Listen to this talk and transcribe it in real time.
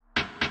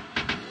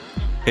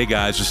Hey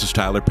guys, this is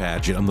Tyler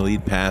Padgett. I'm the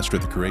lead pastor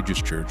at the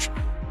Courageous Church,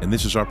 and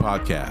this is our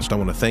podcast. I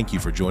want to thank you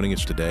for joining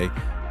us today,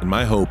 and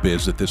my hope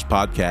is that this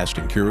podcast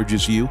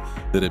encourages you,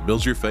 that it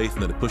builds your faith,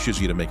 and that it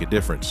pushes you to make a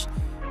difference.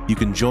 You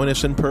can join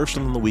us in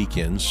person on the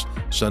weekends,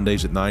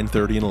 Sundays at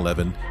 9:30 and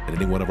 11 at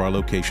any one of our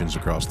locations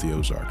across the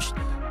Ozarks.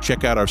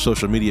 Check out our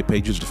social media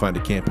pages to find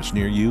a campus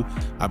near you.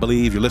 I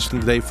believe you're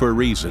listening today for a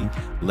reason.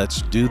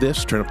 Let's do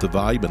this, turn up the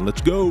volume, and let's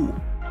go.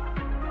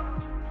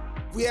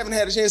 We haven't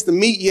had a chance to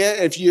meet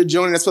yet. If you're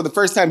joining us for the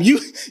first time, you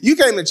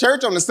came to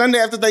church on the Sunday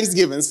after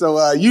Thanksgiving,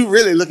 so you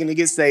really looking to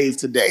get saved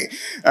today.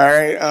 All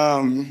right.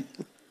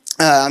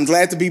 I'm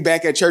glad to be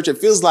back at church. It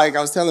feels like, I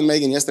was telling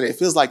Megan yesterday, it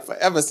feels like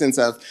forever since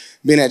I've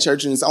been at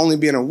church, and it's only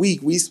been a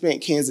week. We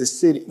spent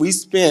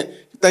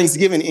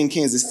Thanksgiving in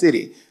Kansas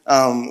City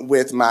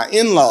with my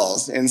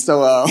in-laws. And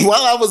so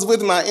while I was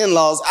with my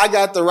in-laws, I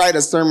got to write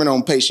a sermon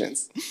on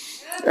patience.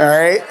 All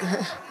right.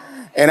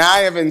 And I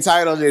have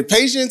entitled it,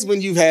 Patience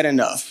When You've Had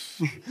Enough.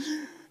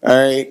 All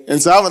right.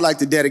 And so I would like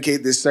to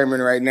dedicate this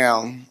sermon right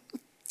now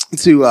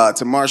to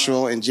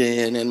Marshall and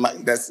Jen. And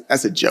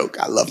that's a joke.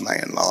 I love my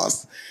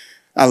in-laws.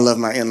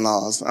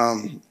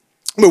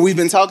 But we've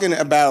been talking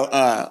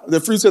about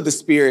the fruits of the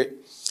Spirit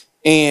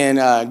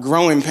and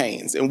growing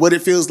pains and what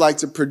it feels like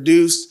to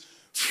produce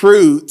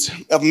fruit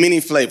of many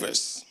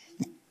flavors.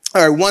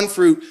 All right, one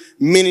fruit,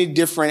 many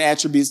different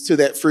attributes to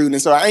that fruit.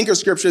 And so our anchor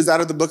scripture is out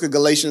of the book of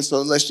Galatians,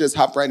 so let's just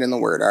hop right in the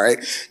word, all right?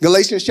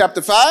 Galatians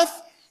chapter 5,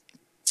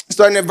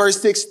 starting at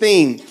verse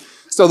 16.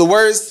 So the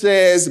word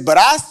says, but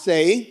I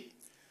say,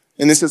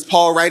 and this is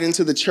Paul writing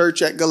to the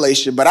church at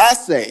Galatia, but I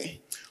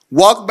say,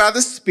 walk by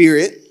the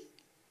Spirit,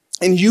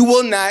 and you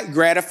will not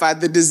gratify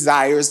the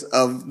desires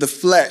of the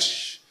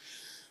flesh.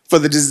 For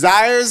the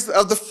desires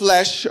of the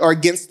flesh are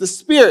against the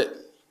Spirit,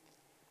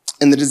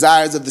 and the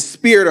desires of the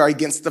Spirit are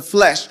against the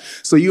flesh.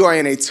 So you are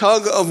in a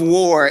tug of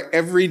war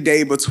every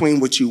day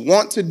between what you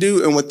want to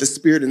do and what the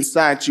Spirit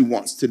inside you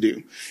wants to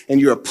do. And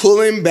you're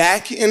pulling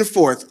back and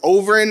forth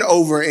over and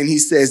over. And he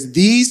says,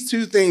 these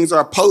two things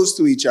are opposed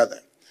to each other.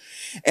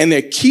 And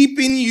they're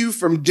keeping you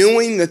from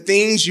doing the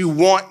things you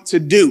want to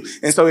do.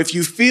 And so if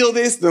you feel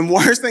this, the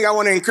worst thing I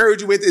want to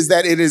encourage you with is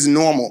that it is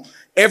normal.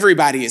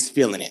 Everybody is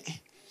feeling it.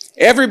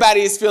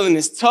 Everybody is feeling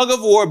this tug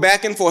of war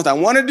back and forth. I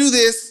want to do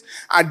this.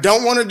 I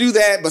don't want to do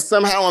that, but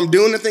somehow I'm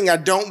doing the thing I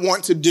don't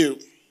want to do.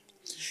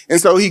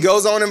 And so he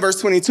goes on in verse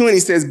 22 and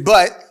he says,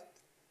 but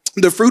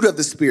the fruit of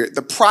the Spirit,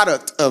 the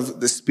product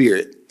of the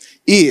Spirit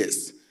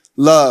is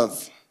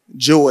love,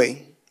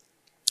 joy,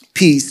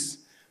 peace,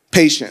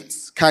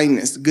 patience,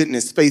 kindness,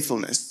 goodness,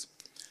 faithfulness,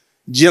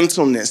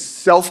 gentleness,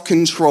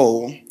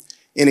 self-control,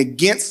 and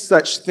against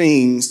such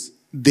things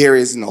there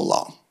is no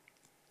law.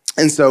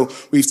 And so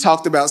we've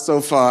talked about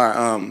so far,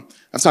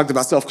 I've talked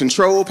about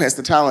self-control.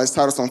 Pastor Tyler has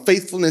taught us on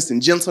faithfulness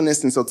and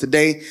gentleness. And so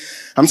today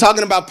I'm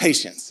talking about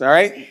patience, all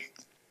right? I'm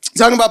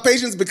talking about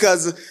patience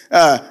because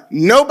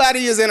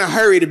nobody is in a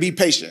hurry to be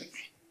patient.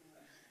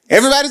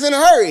 Everybody's in a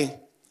hurry,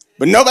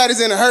 but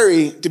nobody's in a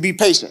hurry to be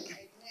patient.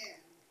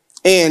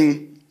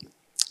 And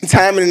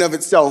time in and of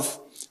itself,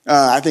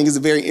 I think is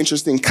a very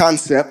interesting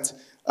concept.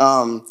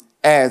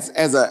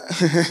 As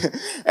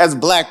a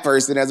black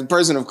person, as a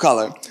person of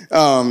color,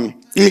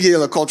 let me give you a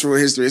little cultural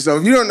history. So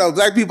if you don't know,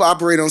 black people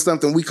operate on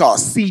something we call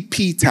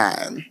CP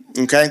time,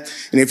 okay?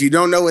 And if you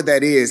don't know what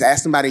that is,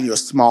 ask somebody in your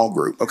small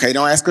group, okay?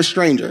 Don't ask a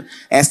stranger.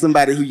 Ask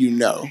somebody who you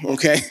know,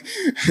 okay?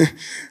 All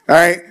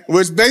right?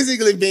 Which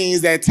basically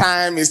means that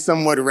time is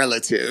somewhat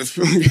relative,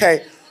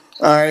 okay?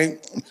 All right?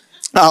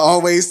 I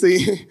always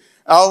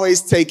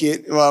take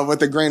it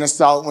with a grain of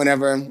salt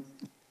whenever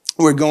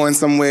we're going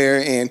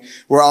somewhere, and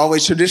we're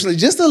always traditionally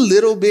just a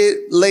little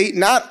bit late,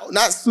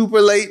 not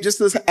super late,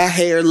 just a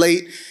hair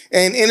late.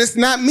 And it's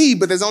not me,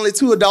 but there's only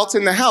two adults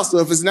in the house. So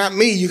if it's not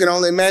me, you can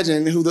only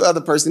imagine who the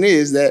other person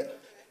is that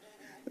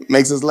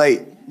makes us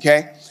late,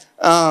 okay?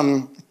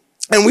 And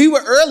we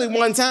were early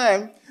one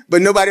time,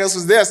 but nobody else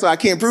was there, so I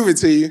can't prove it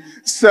to you.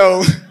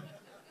 So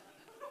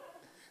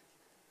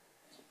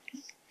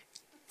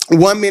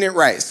 1 minute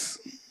rice,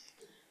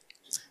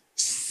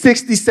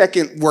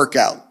 60-second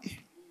workout.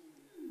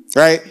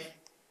 Right?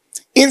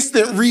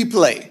 Instant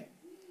replay.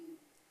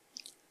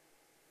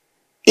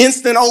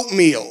 Instant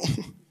oatmeal.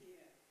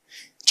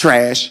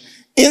 Trash.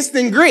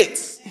 Instant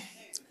grits.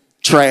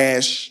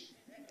 Trash.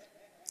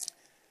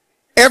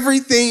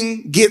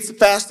 Everything gets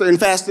faster and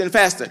faster and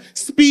faster.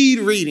 Speed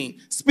reading.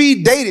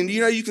 Speed dating. Do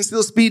you know you can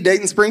still speed date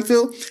in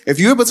Springfield? If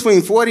you're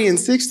between 40 and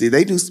 60,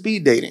 they do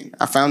speed dating.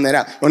 I found that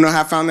out. Want to know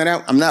how I found that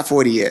out? I'm not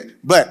 40 yet.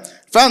 But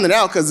found it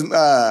out because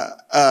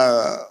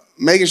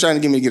Megan's trying to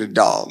get me to get a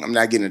dog. I'm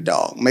not getting a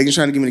dog. Megan's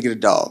trying to get me to get a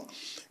dog.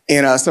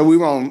 And so we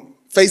were on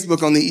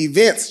Facebook on the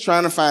events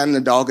trying to find a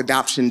dog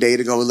adoption day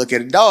to go look at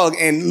a dog.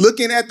 And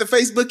looking at the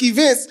Facebook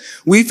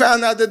events, we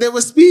found out that there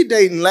was speed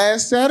dating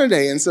last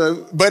Saturday. And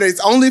so, but it's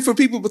only for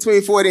people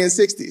between 40 and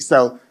 60.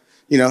 So,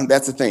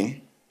 that's a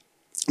thing.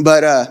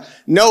 But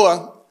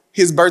Noah,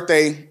 his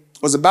birthday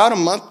was about a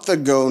month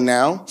ago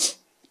now.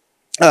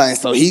 And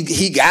so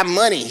he got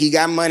money. He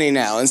got money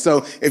now. And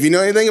so if you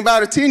know anything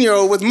about a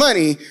 10-year-old with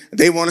money,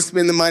 they want to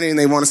spend the money and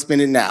they want to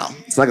spend it now.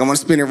 It's like, I want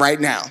to spend it right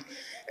now.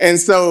 And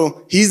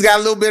so he's got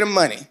a little bit of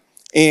money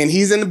and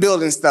he's in the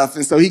building stuff.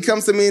 And so he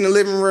comes to me in the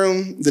living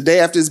room the day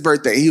after his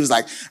birthday. He was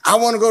like, I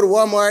want to go to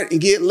Walmart and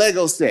get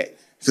Lego set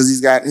because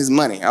he's got his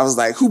money. I was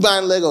like, who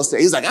buying Lego set?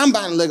 He's like, I'm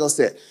buying a Lego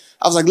set.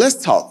 I was like, let's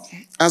talk.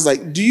 I was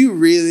like, do you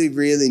really,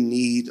 really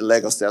need a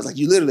Lego set? I was like,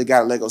 you literally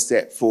got a Lego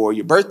set for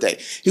your birthday.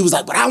 He was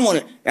like, but I want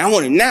it, and I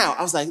want it now.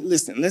 I was like,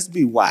 listen, let's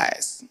be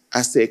wise.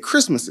 I said,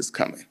 Christmas is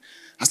coming.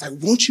 I was like,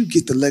 won't you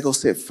get the Lego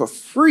set for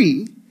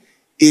free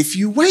if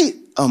you wait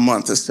a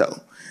month or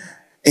so?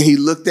 And he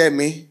looked at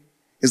me.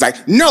 He's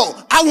like,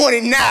 no, I want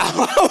it now.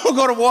 I want to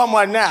go to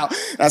Walmart now.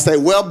 And I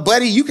said, well,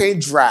 buddy, you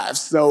can't drive,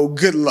 so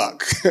good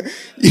luck.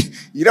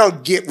 You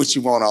don't get what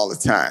you want all the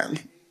time.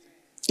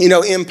 You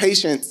know,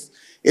 impatience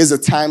is a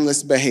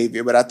timeless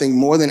behavior, but I think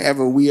more than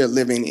ever, we are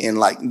living in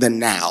like the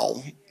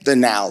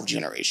now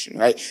generation,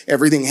 right?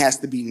 Everything has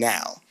to be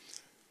now.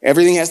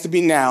 Everything has to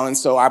be now, and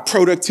so our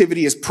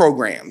productivity is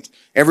programmed.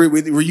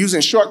 We're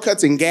using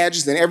shortcuts and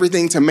gadgets and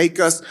everything to make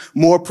us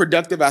more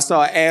productive. I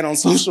saw an ad on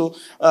social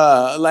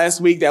last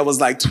week that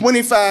was like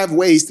 25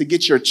 ways to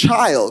get your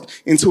child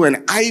into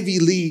an Ivy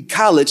League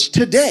college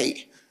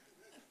today.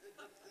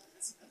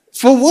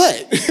 For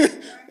what?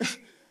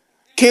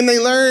 Can they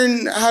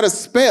learn how to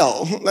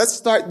spell? Let's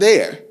start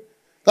there.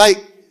 Like,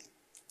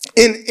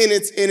 and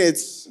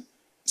it's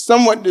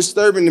somewhat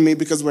disturbing to me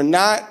because we're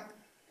not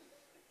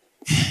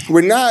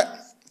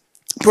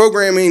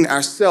programming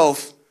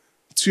ourselves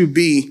to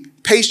be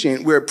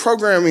patient. We're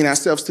programming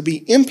ourselves to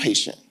be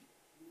impatient.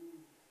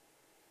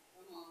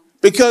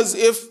 Because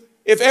if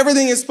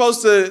everything is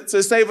supposed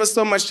to save us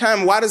so much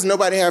time, why does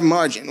nobody have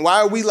margin?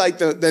 Why are we like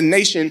the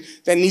nation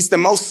that needs the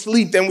most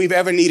sleep than we've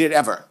ever needed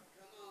ever?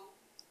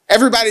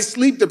 Everybody's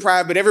sleep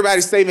deprived, but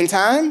everybody's saving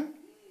time.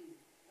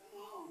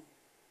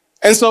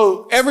 And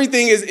so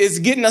everything is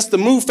getting us to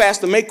move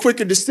faster, make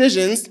quicker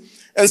decisions.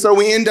 And so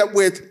we end up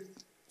with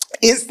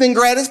instant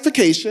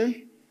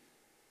gratification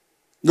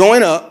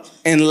going up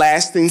and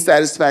lasting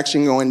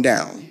satisfaction going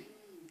down.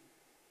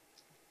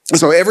 And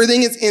so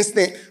everything is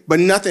instant, but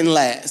nothing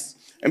lasts.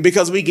 And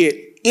because we get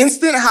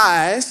instant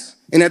highs,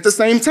 and at the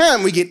same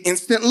time we get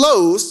instant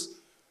lows,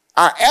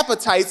 our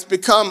appetites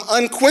become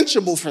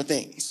unquenchable for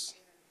things.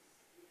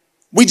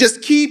 We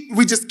just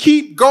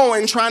keep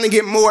going, trying to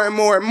get more and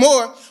more and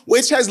more,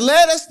 which has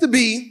led us to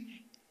be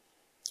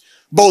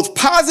both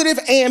positive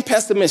and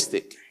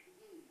pessimistic.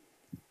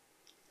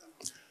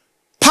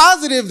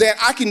 Positive that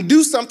I can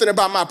do something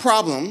about my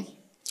problem,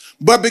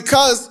 but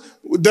because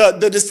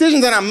the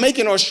decisions that I'm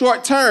making are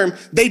short term,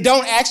 they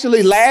don't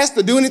actually last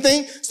or do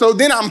anything. So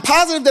then I'm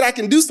positive that I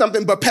can do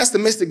something, but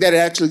pessimistic that it's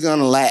actually going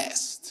to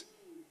last.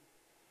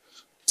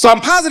 So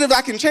I'm positive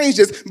I can change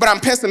this, but I'm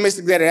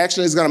pessimistic that it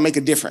actually is going to make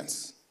a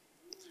difference.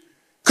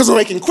 Because we're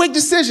making quick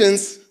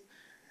decisions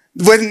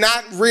with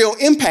not real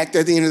impact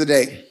at the end of the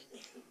day.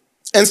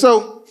 And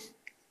so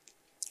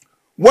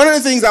one of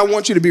the things I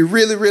want you to be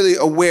really, really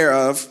aware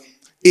of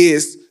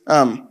is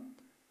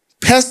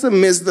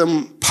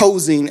pessimism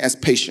posing as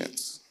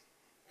patience.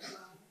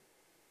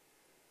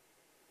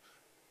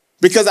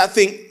 Because I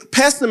think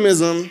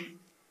pessimism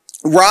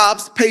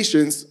robs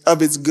patience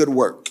of its good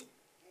work.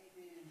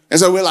 And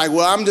so we're like,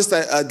 well, I'm just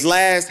a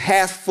glass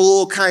half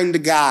full kind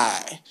of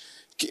guy.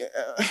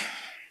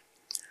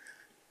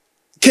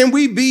 Can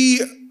we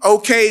be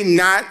okay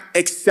not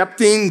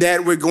accepting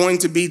that we're going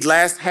to be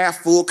glass half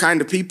full kind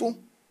of people?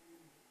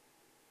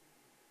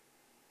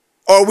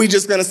 Or are we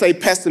just going to say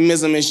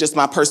pessimism is just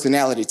my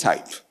personality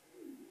type?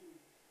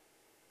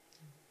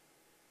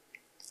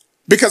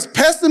 Because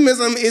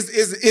pessimism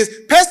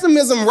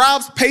pessimism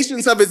robs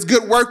patience of its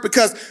good work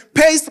because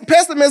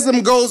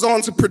pessimism goes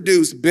on to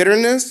produce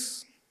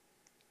bitterness,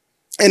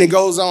 and it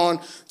goes on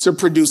to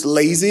produce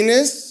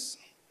laziness,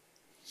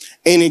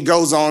 and it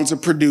goes on to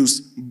produce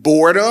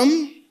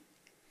boredom.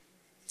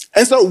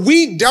 And so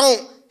we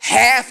don't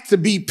have to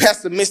be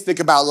pessimistic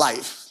about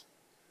life.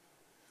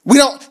 We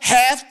don't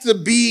have to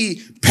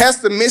be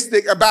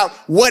pessimistic about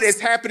what is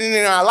happening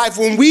in our life.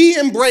 When we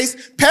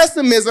embrace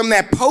pessimism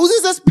that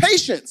poses as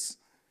patience,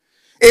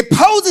 it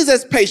poses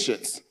as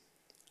patience.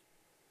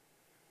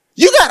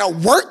 You gotta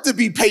work to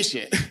be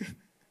patient.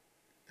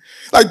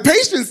 Like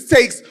patience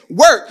takes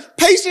work.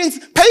 Patience,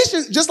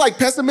 just like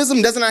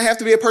pessimism does not have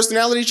to be a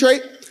personality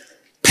trait,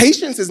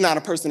 patience is not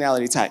a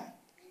personality type.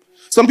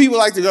 Some people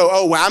like to go,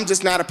 oh, well, I'm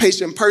just not a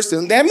patient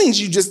person. That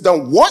means you just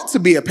don't want to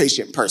be a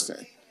patient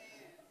person.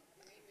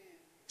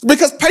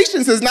 Because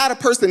patience is not a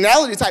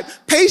personality type.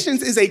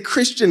 Patience is a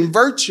Christian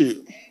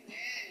virtue.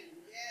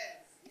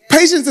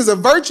 Patience is a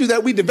virtue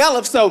that we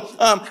develop. So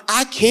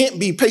I can't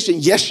be patient.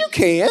 Yes, you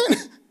can.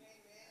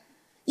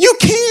 You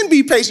can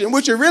be patient.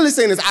 What you're really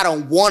saying is, I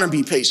don't want to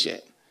be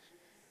patient.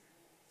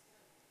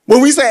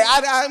 When we say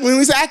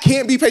I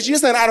can't be patient, you're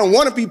saying I don't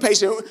want to be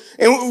patient.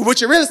 And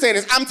what you're really saying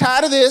is, I'm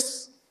tired of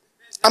this.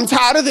 I'm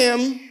tired of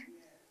them.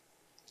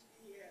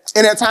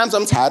 And at times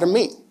I'm tired of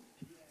me.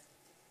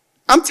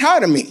 I'm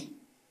tired of me.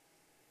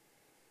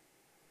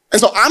 And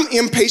so I'm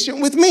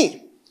impatient with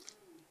me.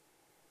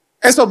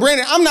 And so,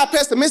 Brandon, I'm not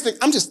pessimistic.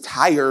 I'm just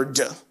tired.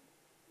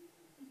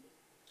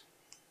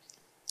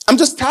 I'm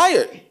just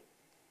tired.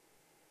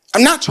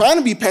 I'm not trying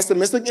to be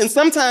pessimistic. And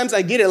sometimes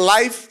I get it.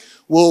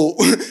 Life will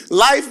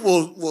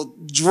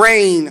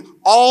drain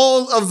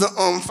all of the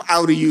oomph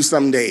out of you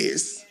some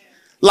days.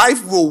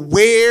 Life will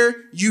wear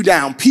you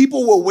down.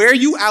 People will wear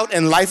you out,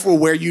 and life will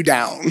wear you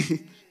down.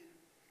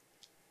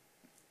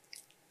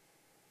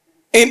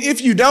 And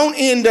if you don't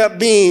end up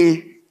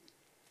being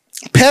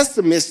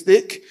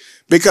pessimistic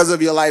because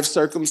of your life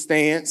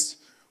circumstance,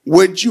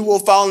 what you will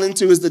fall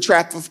into is the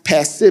trap of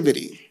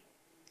passivity,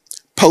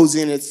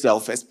 posing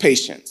itself as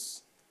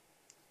patience.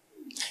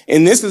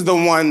 And this is the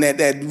one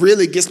that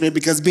really gets me,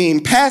 because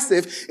being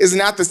passive is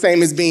not the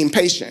same as being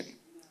patient.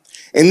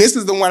 And this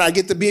is the one I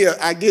get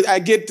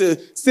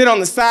to sit on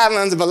the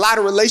sidelines of a lot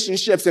of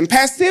relationships. And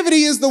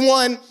passivity is the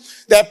one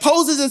that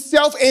poses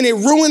itself and it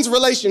ruins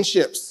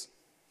relationships.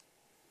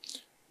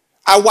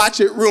 I watch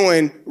it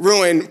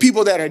ruin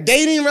people that are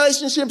dating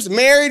relationships,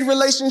 married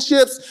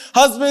relationships,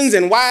 husbands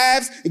and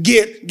wives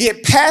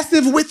get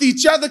passive with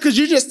each other because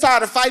you're just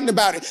tired of fighting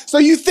about it. So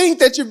you think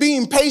that you're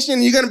being patient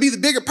and you're going to be the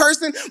bigger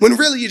person when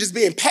really you're just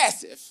being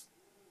passive.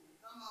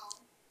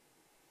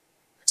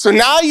 So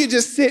now you're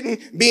just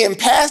sitting, being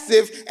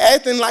passive,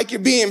 acting like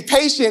you're being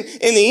patient,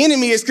 and the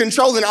enemy is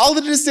controlling all the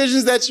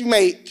decisions that you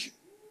make.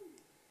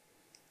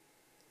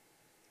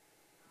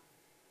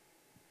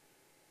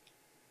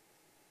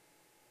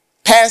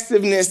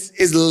 Passiveness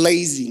is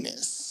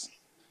laziness.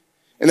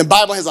 And the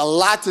Bible has a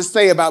lot to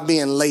say about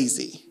being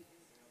lazy.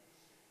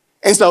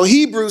 And so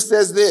Hebrews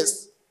says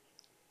this.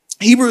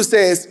 Hebrews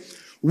says,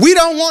 we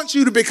don't want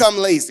you to become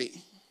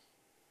lazy,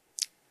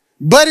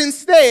 but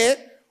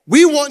instead,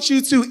 we want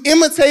you to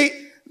imitate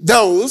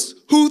those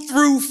who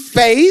through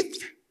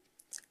faith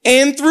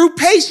and through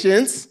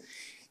patience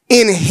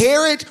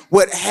inherit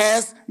what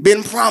has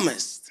been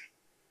promised.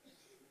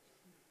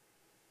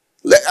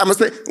 I'm going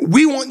to say,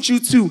 we want you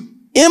to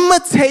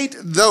imitate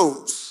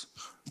those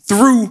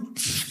through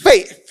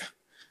faith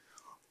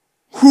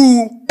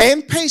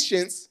and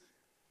patience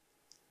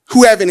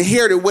who have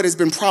inherited what has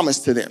been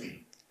promised to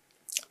them.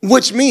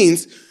 Which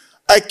means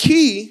a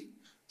key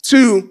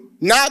to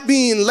not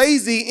being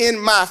lazy in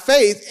my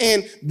faith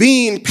and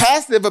being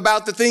passive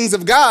about the things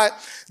of God,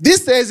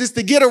 this says is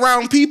to get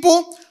around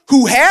people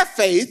who have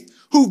faith,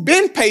 who've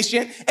been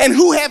patient, and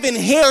who have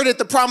inherited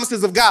the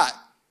promises of God.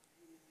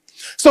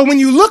 So when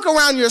you look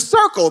around your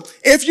circle,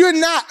 if you're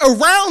not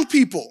around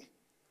people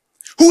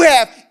who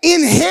have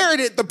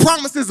inherited the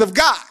promises of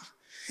God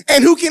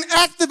and who can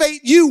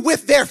activate you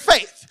with their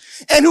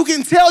faith and who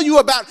can tell you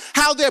about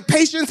how their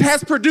patience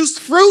has produced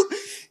fruit,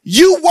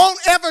 you won't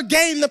ever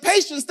gain the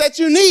patience that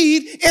you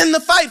need in the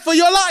fight for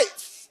your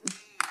life.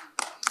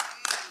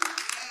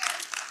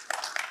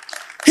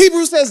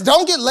 Hebrews says,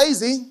 don't get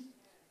lazy.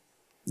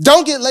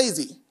 Don't get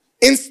lazy.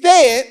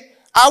 Instead,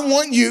 I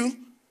want you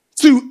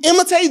to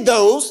imitate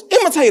those.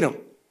 Imitate them.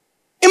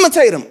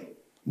 Imitate them.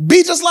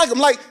 Be just like them.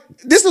 Like,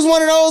 this is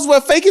one of those where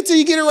fake it till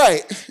you get it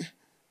right.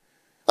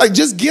 Like,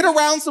 just get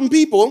around some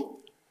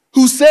people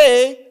who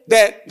say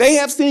that they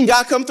have seen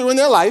God come through in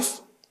their life,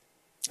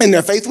 and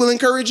their faith will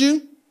encourage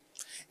you,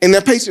 and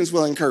their patience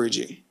will encourage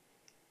you.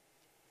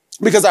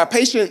 Because our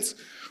patience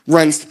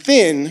runs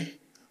thin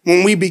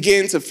when we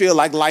begin to feel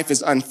like life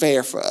is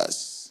unfair for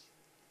us.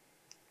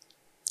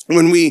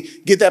 When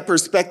we get that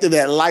perspective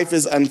that life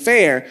is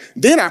unfair,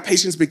 then our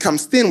patience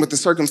becomes thin with the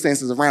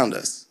circumstances around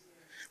us,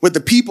 with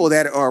the people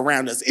that are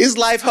around us. Is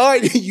life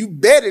hard? You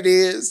bet it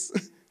is.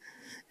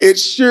 It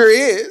sure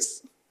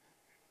is.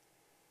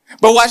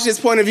 But watch this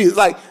point of view.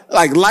 Like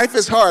life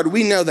is hard.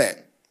 We know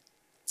that.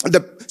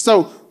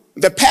 So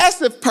the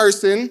passive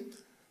person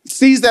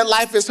sees that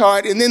life is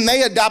hard, and then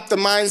they adopt the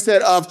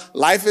mindset of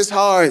life is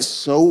hard,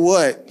 so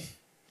what?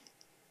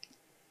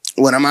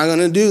 What am I going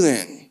to do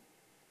then?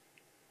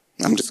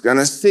 I'm just going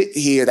to sit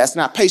here. That's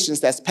not patience,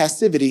 that's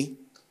passivity.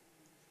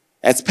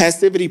 That's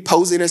passivity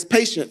posing as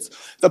patience.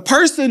 The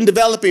person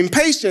developing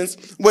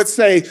patience would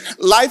say,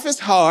 life is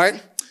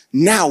hard,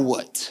 now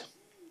what?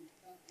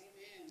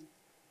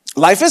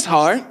 Life is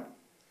hard,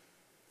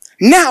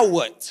 now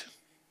what?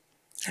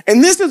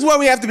 And this is where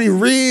we have to be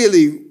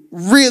really,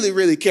 really,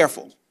 really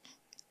careful.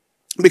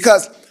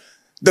 Because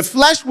the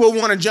flesh will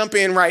want to jump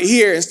in right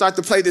here and start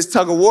to play this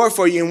tug of war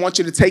for you and want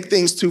you to take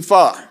things too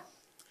far.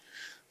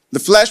 The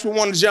flesh will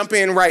want to jump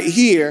in right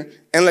here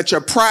and let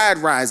your pride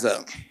rise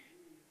up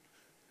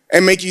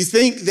and make you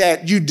think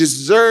that you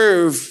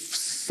deserve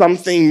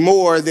something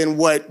more than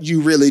what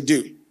you really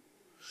do.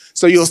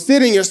 So you'll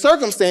sit in your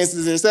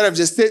circumstances instead of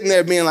just sitting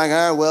there being like,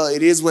 well,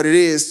 it is what it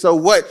is. So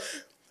what?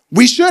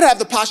 We should have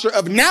the posture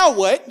of now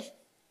what?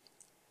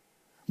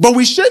 But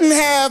we shouldn't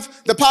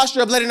have the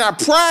posture of letting our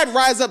pride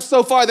rise up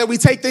so far that we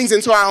take things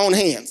into our own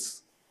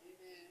hands.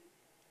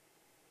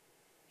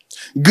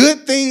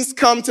 Good things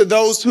come to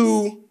those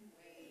who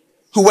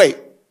wait.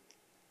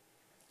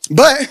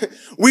 But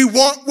we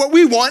want what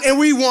we want, and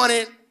we want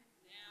it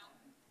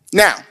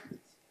now.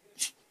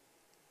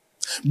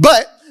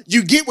 But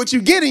you get what you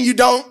get, and you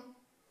don't.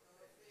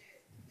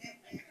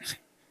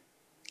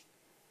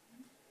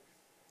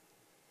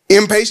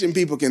 Impatient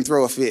people can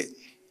throw a fit.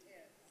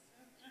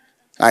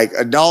 Like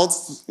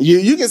adults,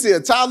 you can see a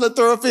toddler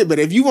throw a fit, but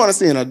if you want to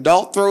see an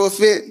adult throw a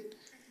fit,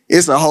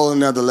 it's a whole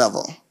nother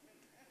level.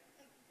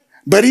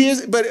 But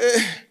at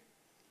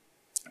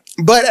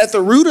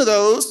the root of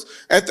those,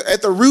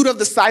 at the root of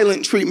the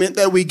silent treatment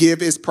that we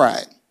give is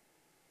pride.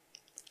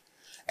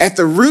 At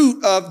the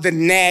root of the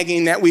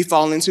nagging that we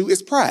fall into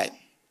is pride.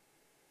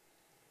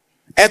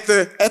 At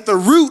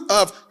the root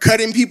of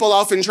cutting people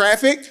off in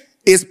traffic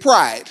is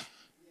pride.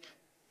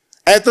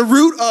 At the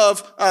root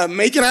of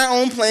making our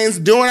own plans,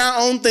 doing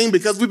our own thing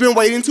because we've been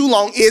waiting too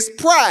long is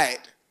pride.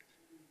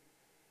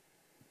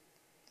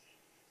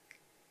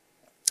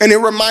 And it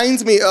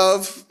reminds me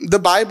of the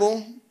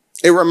Bible.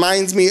 It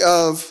reminds me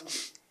of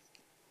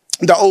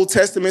the Old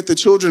Testament. The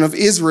children of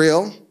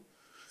Israel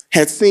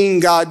had seen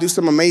God do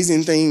some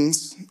amazing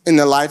things in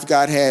their life.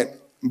 God had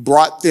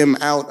brought them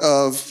out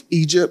of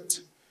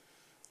Egypt,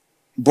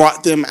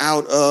 brought them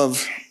out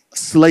of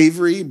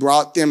slavery,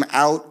 brought them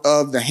out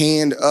of the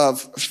hand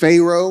of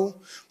Pharaoh,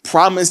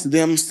 promised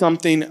them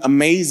something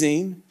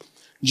amazing.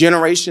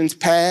 Generations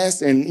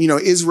passed, and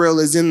Israel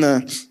is in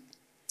the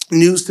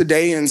news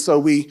today, and so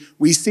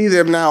we see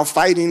them now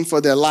fighting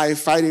for their life,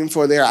 fighting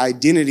for their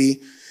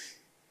identity,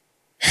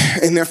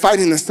 and they're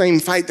fighting the same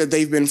fight that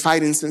they've been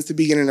fighting since the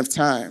beginning of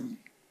time.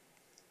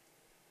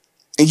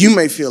 And you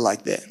may feel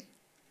like that.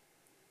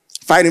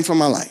 Fighting for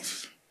my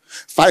life,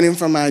 fighting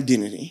for my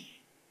identity.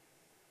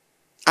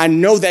 I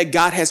know that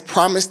God has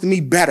promised me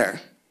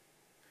better,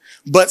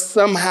 but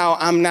somehow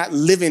I'm not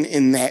living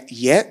in that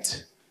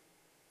yet.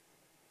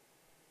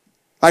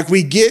 Like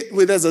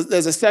there's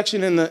a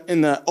section in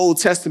the Old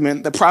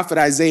Testament, the prophet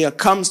Isaiah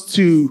comes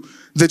to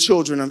the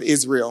children of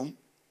Israel.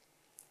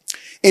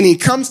 And he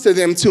comes to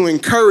them to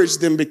encourage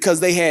them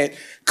because they had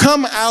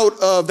come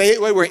they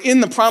were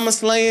in the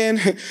promised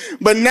land,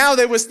 but now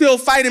they were still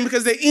fighting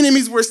because their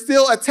enemies were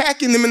still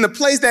attacking them in the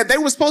place that they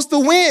were supposed to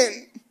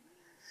win,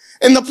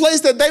 in the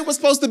place that they were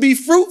supposed to be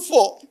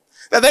fruitful,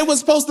 that they were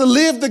supposed to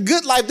live the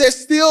good life. They're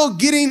still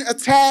getting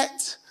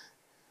attacked.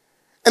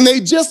 And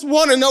they just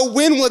want to know,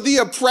 when will the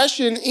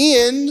oppression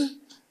end?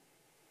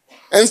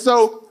 And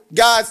so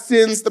God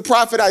sends the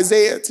prophet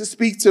Isaiah to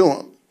speak to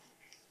them.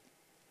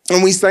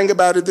 And we sang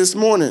about it this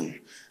morning.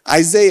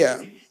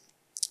 Isaiah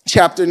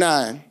chapter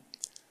 9,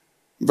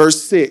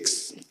 verse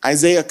 6.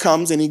 Isaiah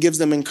comes and he gives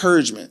them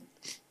encouragement.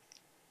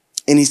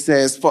 And he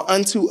says, "For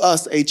unto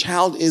us a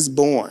child is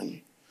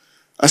born,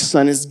 a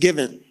son is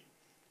given.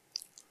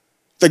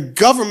 The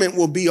government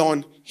will be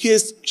on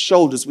his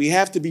shoulders." We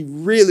have to be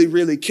really,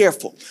 really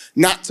careful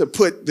not to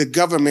put the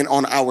government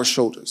on our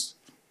shoulders.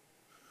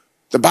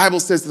 The Bible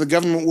says the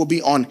government will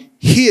be on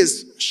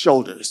his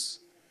shoulders.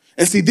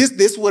 And see,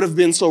 this would have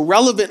been so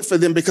relevant for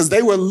them because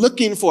they were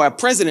looking for a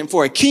president,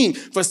 for a king,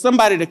 for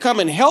somebody to come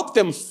and help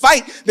them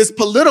fight this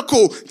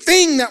political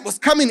thing that was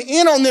coming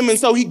in on them. And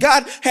so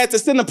God had to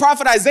send the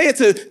prophet Isaiah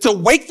to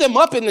wake them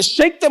up and to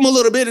shake them a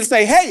little bit and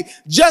say, hey,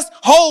 just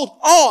hold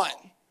on.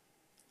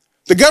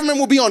 The government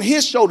will be on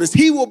his shoulders.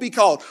 He will be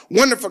called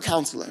Wonderful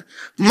Counselor,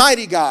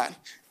 Mighty God,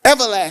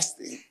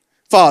 Everlasting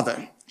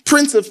Father,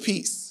 Prince of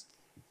Peace.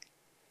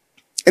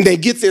 And they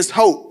get this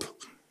hope.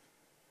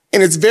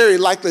 And it's very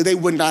likely they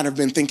would not have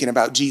been thinking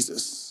about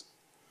Jesus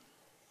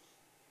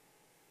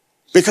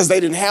because they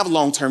didn't have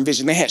long-term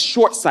vision. They had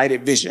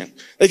short-sighted vision.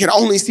 They could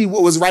only see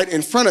what was right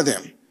in front of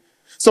them.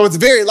 So it's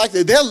very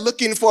likely they're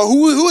looking for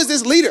who is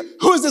this leader?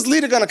 Who is this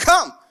leader going to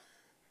come?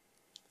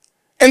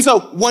 And so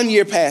 1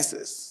 year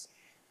passes.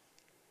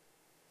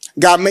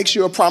 God makes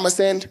you a promise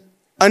and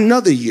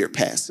another year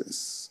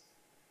passes.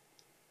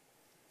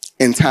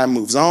 And time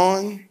moves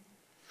on.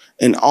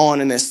 And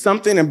there's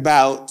something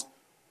about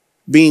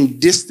being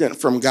distant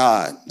from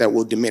God that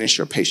will diminish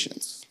your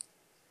patience.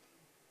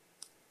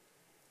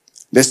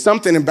 There's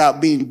something about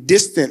being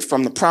distant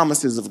from the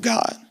promises of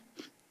God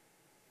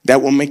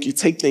that will make you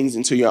take things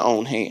into your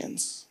own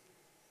hands.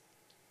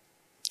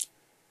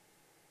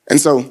 And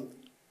so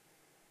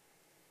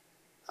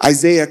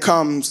Isaiah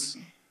comes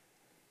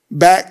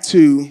back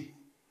to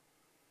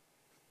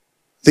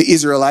the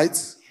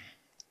Israelites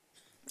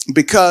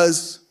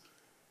because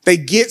they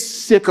get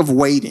sick of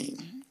waiting.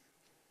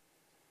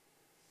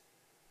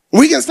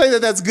 We can say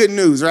that that's good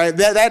news, right?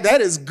 That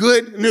is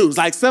good news.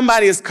 Like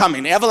somebody is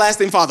coming,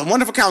 Everlasting Father,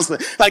 Wonderful Counselor.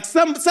 Like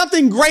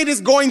something great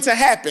is going to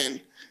happen.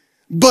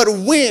 But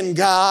when,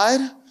 God?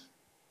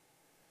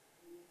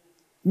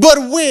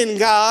 But when,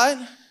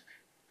 God?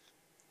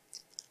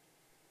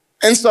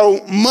 And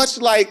so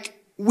much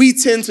like we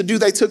tend to do,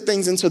 they took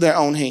things into their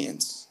own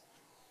hands.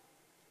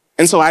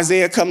 And so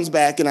Isaiah comes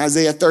back in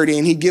Isaiah 30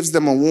 and he gives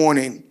them a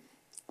warning.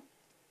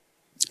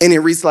 And it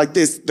reads like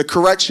this. The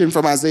correction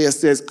from Isaiah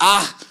says,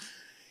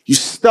 you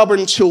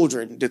stubborn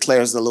children,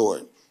 declares the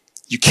Lord.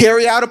 You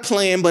carry out a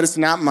plan, but it's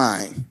not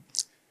mine.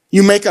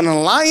 You make an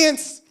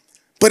alliance,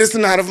 but it's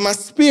not of my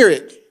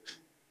spirit.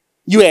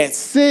 You add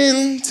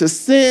sin to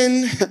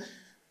sin,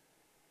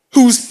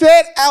 who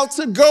set out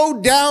to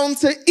go down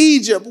to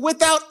Egypt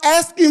without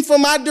asking for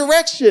my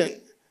direction,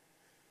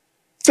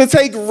 to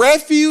take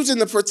refuge in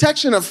the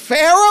protection of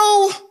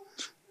Pharaoh.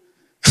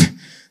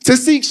 to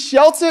seek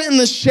shelter in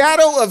the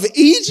shadow of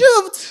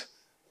Egypt?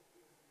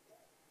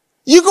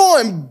 You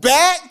going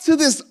back to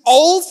this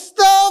old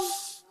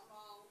stuff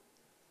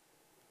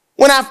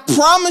when I've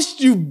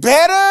promised you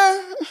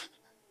better?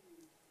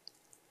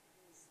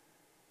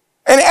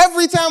 And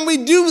every time we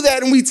do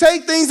that and we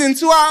take things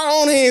into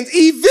our own hands,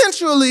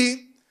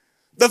 eventually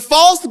the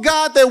false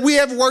god that we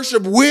have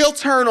worshiped will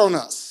turn on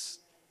us.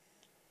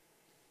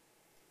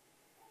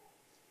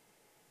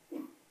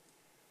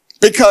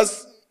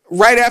 Because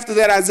right after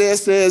that, Isaiah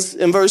says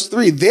in verse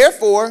 3,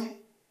 therefore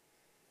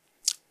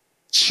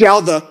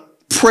shall the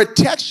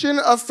protection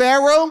of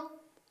Pharaoh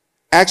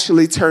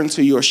actually turn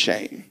to your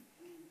shame.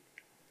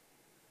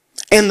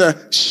 And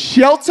the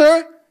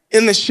shelter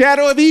in the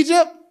shadow of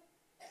Egypt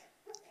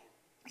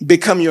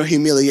become your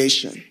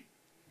humiliation.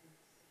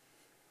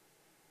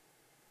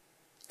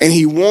 And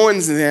he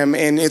warns them,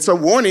 and it's a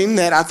warning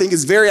that I think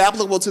is very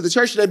applicable to the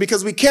church today,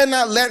 because we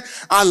cannot let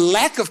our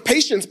lack of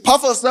patience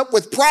puff us up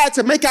with pride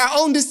to make our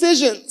own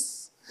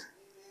decisions.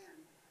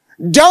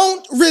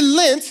 Don't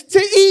relent to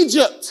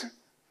Egypt.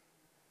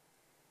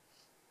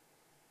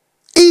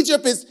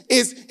 Egypt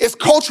is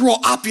cultural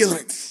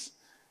opulence.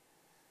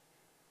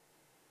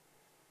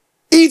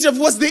 Egypt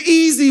was the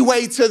easy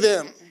way to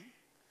them.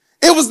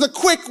 It was the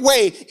quick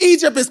way.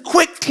 Egypt is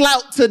quick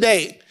clout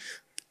today.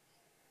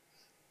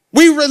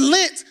 We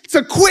relent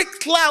to quick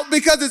clout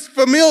because it's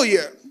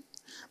familiar,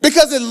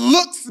 because it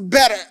looks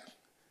better.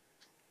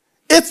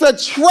 It's a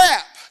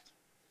trap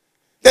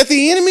that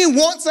the enemy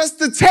wants us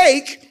to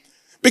take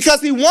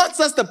because he wants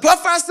us to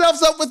puff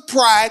ourselves up with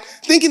pride,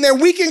 thinking that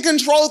we can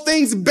control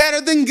things better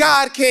than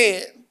God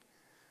can.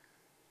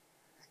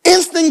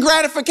 Instant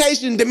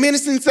gratification,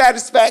 diminishing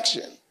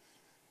satisfaction.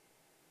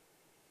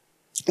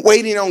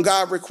 Waiting on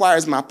God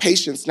requires my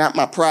patience, not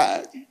my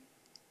pride.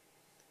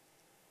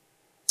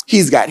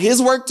 He's got his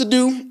work to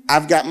do.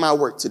 I've got my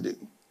work to do.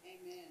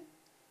 Amen.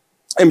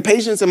 And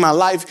patience in my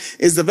life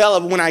is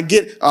developed when I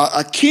get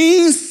a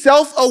keen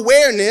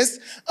self-awareness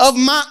of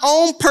my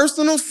own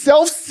personal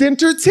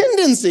self-centered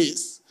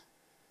tendencies.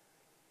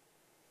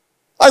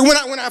 Like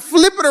when I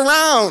flip it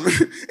around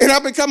and I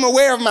become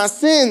aware of my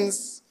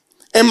sins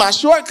and my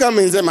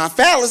shortcomings and my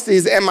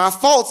fallacies and my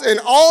faults and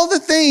all the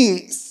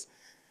things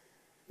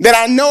that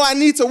I know I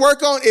need to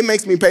work on, it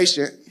makes me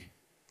patient.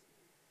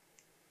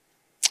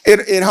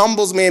 It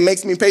humbles me. It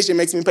makes me patient. It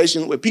makes me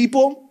patient with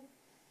people.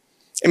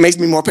 It makes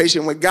me more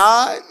patient with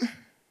God.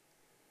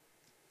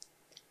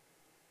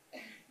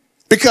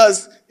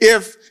 Because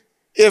if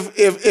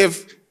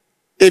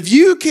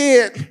you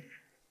can't,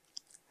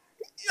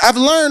 I've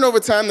learned over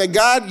time that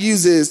God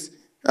uses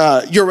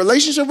your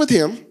relationship with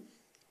him,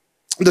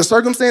 the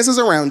circumstances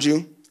around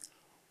you,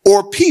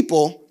 or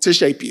people to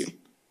shape you.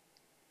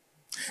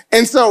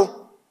 And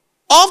so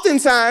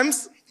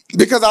oftentimes,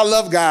 because I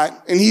love God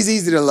and he's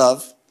easy to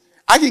love,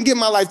 I can get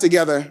my life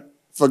together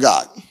for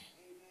God.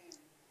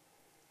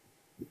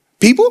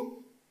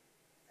 People?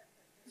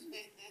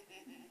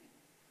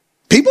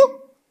 People?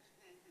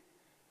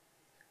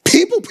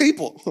 People,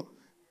 people.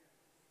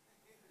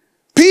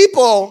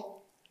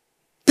 People,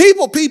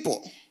 people,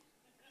 people.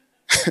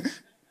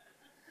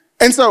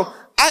 And so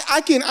I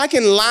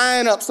can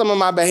line up some of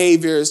my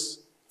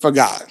behaviors for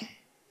God.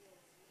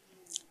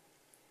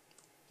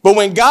 But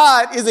when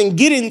God isn't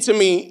getting to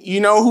me, you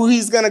know who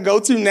he's going to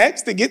go to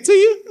next to get to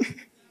you?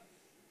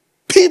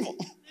 People.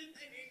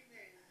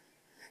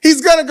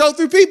 He's going to go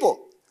through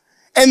people.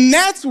 And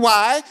that's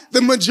why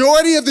the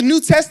majority of the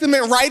New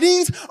Testament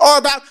writings are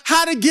about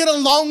how to get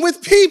along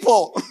with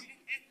people.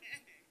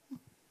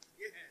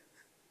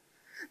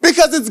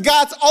 Because it's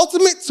God's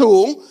ultimate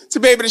tool to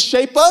be able to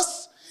shape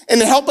us and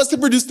to help us to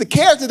produce the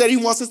character that he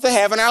wants us to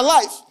have in our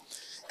life.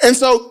 And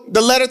so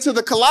the letter to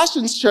the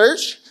Colossians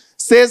church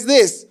says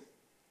this: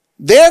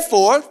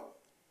 therefore,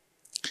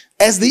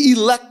 as the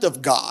elect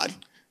of God,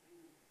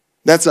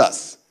 that's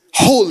us,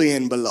 holy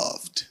and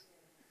beloved,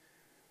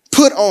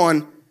 put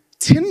on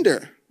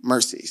tender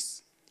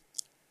mercies,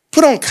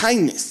 put on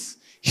kindness,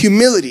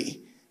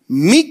 humility,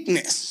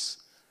 meekness,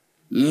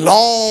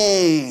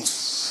 long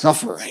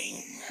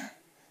suffering.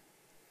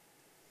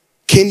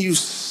 Can you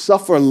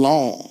suffer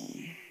long?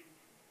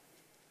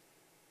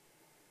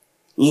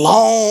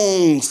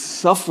 Long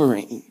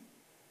suffering.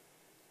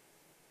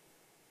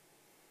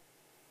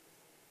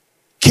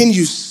 Can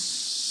you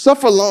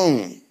suffer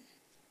long?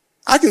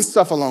 I can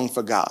suffer long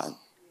for God.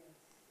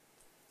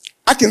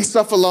 I can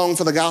suffer long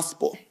for the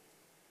gospel.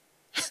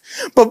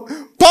 But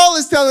Paul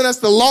is telling us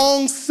to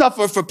long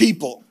suffer for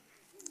people.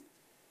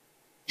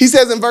 He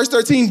says in verse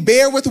 13,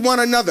 bear with one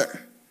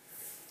another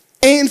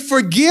and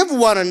forgive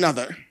one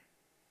another.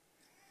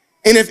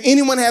 And if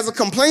anyone has a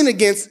complaint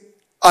against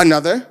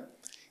another,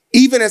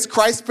 even as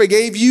Christ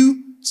forgave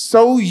you,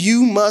 so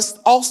you must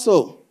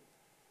also.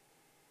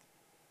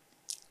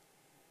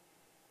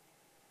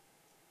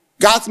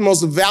 God's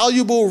most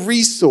valuable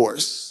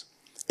resource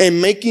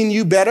in making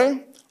you better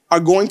are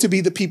going to be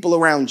the people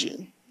around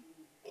you.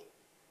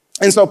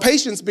 And so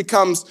patience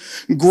becomes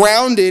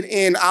grounded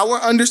in our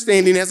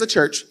understanding as a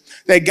church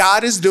that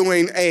God is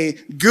doing a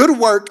good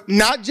work,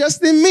 not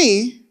just in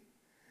me,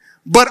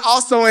 but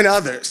also in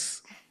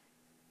others.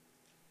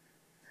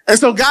 And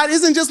so God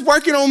isn't just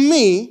working on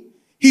me,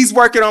 he's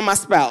working on my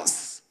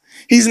spouse.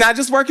 He's not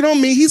just working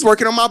on me, he's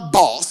working on my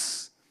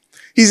boss.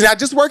 He's not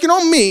just working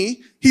on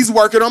me, he's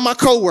working on my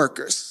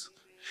coworkers.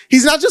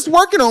 He's not just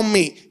working on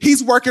me,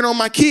 he's working on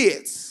my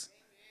kids.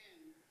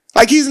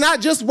 Like, he's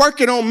not just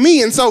working on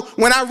me. And so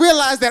when I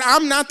realize that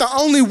I'm not the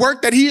only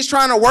work that he is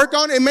trying to work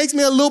on, it makes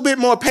me a little bit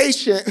more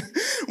patient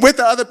with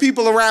the other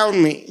people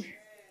around me.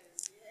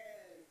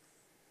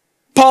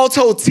 Paul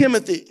told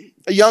Timothy,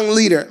 a young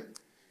leader,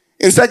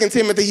 in 2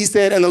 Timothy, he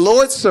said, and the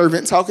Lord's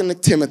servant, talking to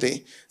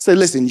Timothy, said,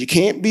 listen, you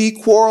can't be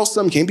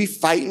quarrelsome, can't be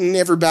fighting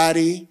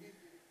everybody.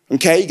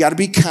 Okay, you got to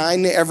be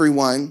kind to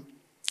everyone.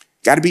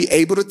 Got to be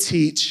able to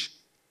teach.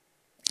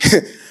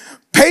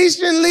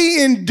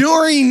 Patiently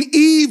enduring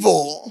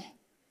evil.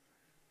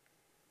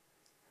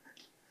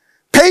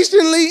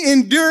 Patiently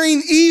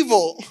enduring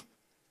evil.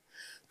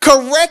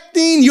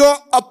 Correcting your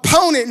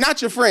opponent,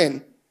 not your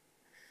friend.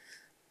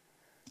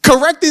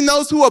 Correcting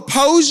those who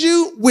oppose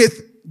you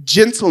with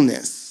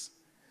gentleness.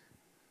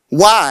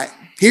 Why?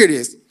 Here it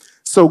is.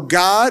 So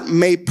God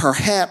may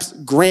perhaps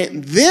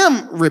grant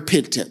them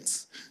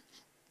repentance.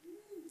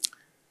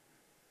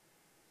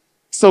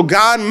 So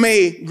God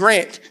may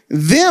grant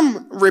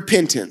them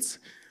repentance,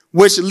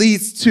 which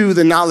leads to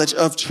the knowledge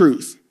of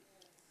truth.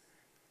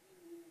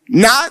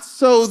 Not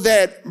so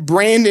that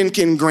Brandon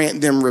can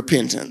grant them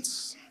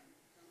repentance,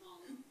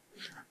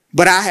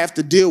 but I have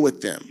to deal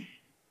with them.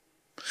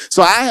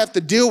 So I have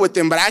to deal with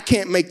them, but I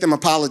can't make them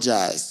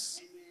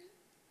apologize.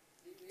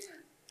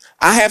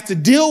 I have to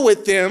deal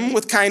with them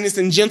with kindness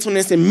and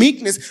gentleness and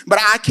meekness, but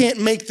I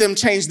can't make them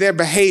change their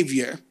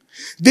behavior.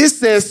 This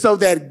says so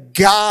that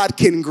God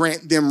can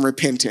grant them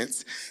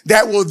repentance.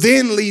 That will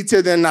then lead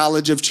to their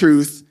knowledge of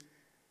truth.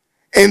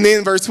 And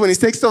then verse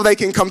 26, so they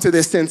can come to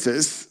their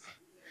senses.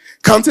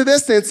 Come to their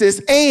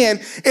senses and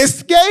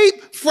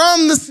escape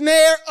from the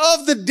snare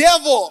of the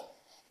devil.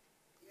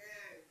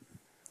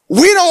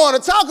 We don't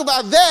want to talk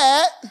about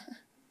that.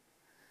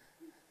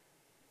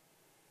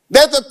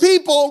 That the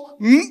people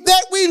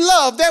that we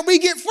love, that we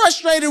get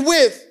frustrated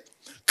with,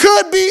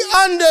 could be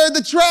under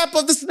the trap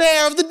of the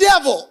snare of the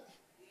devil.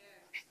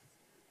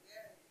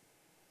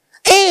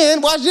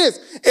 And watch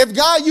this. If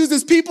God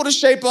uses people to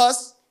shape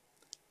us,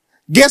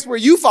 guess where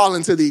you fall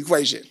into the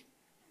equation?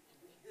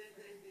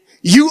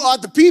 You are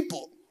the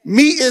people.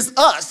 Me is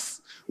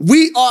us.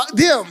 We are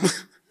them.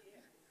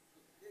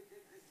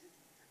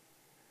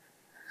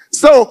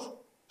 So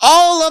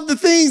all of the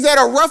things that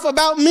are rough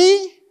about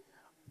me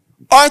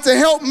are to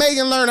help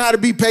Megan learn how to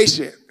be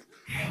patient.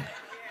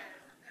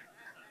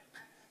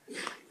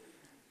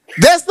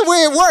 That's the way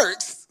it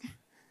works.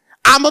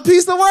 I'm a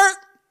piece of work.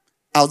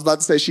 I was about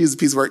to say she's a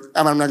piece of work.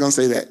 I'm not going to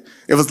say that.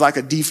 It was like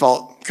a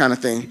default kind of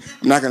thing.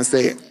 I'm not going to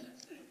say it.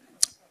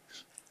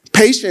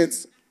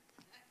 Patience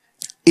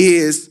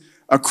is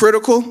a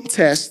critical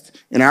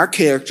test in our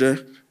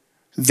character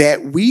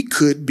that we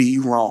could be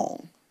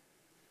wrong.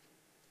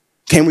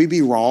 Can we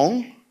be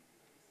wrong?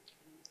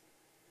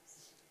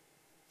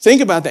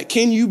 Think about that.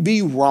 Can you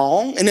be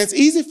wrong? And it's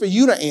easy for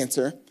you to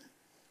answer.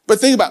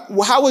 But think about,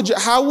 well,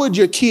 how would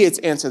your kids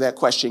answer that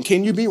question?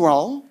 Can you be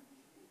wrong?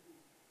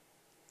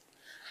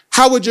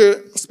 How would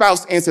your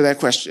spouse answer that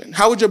question?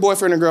 How would your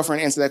boyfriend or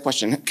girlfriend answer that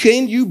question?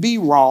 Can you be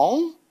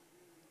wrong?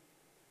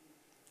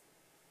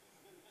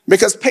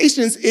 Because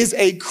patience is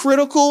a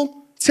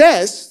critical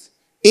test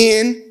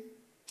in,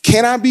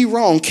 can I be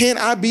wrong? Can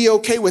I be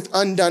okay with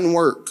undone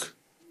work?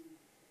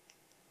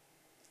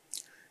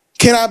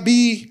 Can I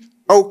be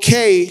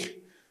okay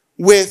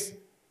with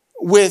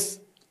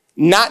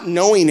not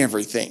knowing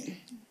everything?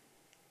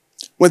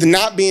 With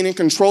not being in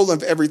control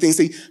of everything?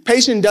 See,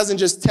 patience doesn't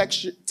just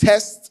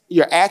test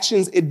your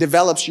actions, it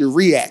develops your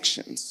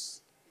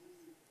reactions.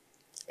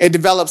 It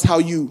develops how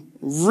you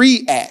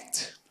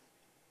react.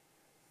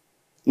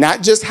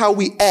 Not just how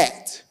we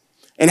act.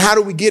 And how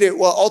do we get it?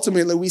 Well,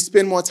 ultimately, we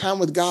spend more time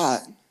with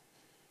God.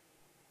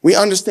 We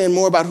understand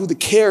more about who the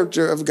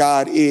character of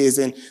God is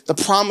and the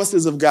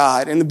promises of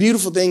God. And the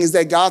beautiful thing is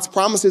that God's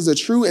promises are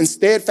true and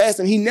steadfast,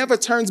 and he never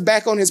turns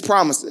back on his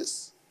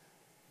promises.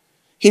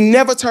 He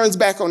never turns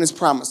back on his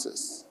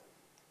promises.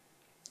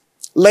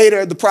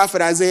 Later, the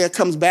prophet Isaiah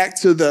comes back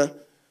to the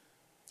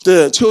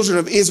children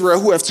of Israel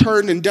who have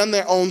turned and done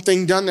their own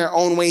thing, done their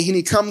own way. And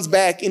he comes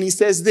back and he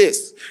says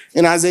this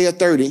in Isaiah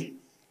 30.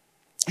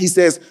 He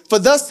says, for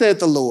thus saith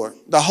the Lord,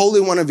 the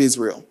Holy One of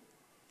Israel,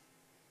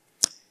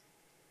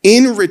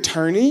 in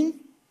returning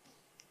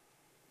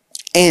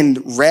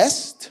and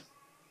rest,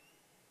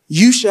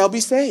 you shall be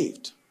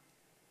saved.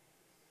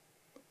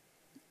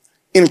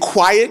 In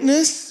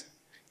quietness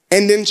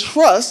and in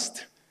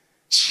trust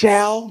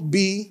shall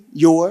be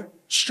your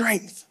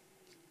strength.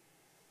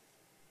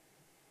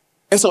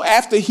 And so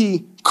after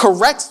he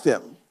corrects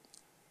them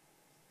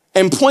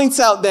and points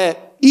out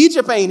that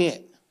Egypt ain't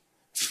it,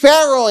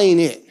 Pharaoh ain't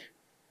it,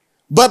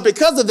 but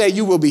because of that,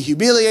 you will be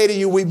humiliated,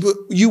 you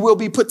will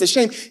be put to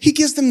shame. He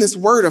gives them this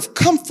word of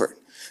comfort.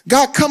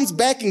 God comes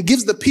back and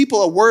gives the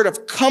people a word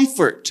of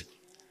comfort.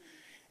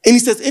 And he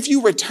says, if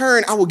you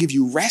return, I will give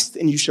you rest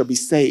and you shall be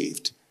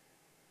saved.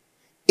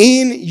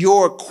 In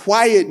your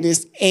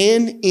quietness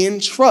and in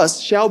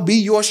trust shall be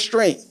your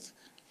strength.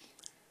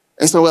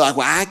 And so we're like,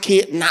 well, I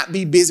can't not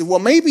be busy. Well,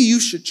 maybe you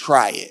should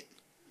try it.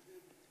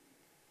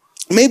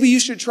 Maybe you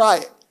should try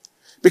it.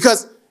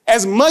 Because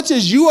as much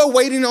as you are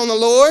waiting on the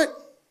Lord,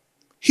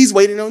 he's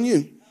waiting on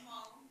you.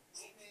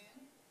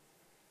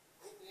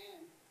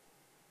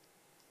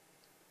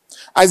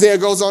 Isaiah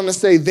goes on to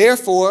say,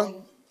 therefore,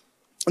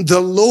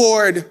 the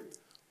Lord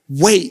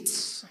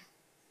waits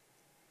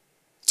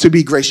to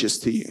be gracious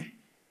to you.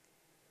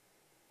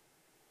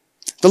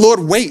 The Lord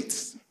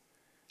waits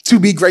to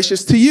be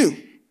gracious to you.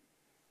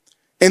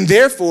 And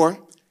therefore,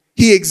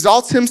 he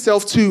exalts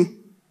himself to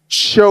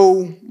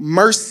show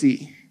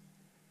mercy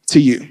to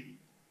you.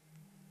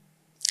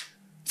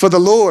 For the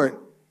Lord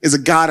is a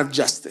God of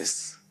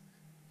justice.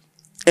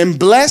 And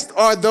blessed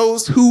are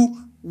those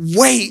who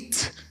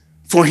wait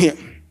for him.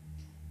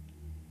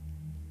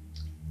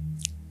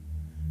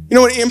 You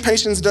know what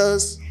impatience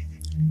does?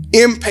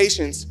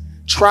 Impatience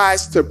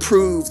tries to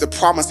prove the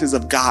promises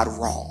of God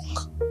wrong.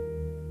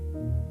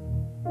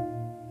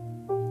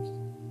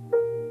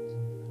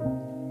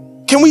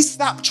 Can we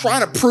stop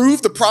trying to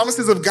prove the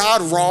promises of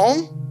God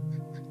wrong?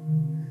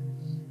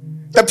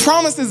 The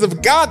promises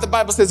of God, the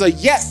Bible says, are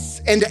yes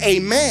and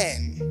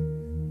amen.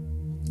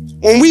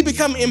 When we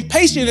become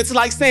impatient, it's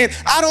like saying,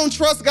 I don't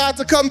trust God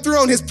to come through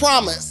on his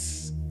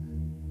promise.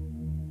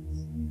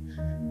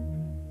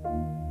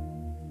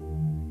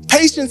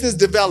 Patience is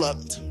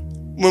developed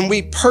when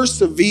we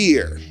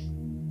persevere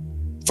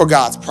for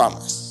God's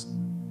promise.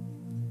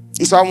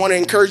 And so I want to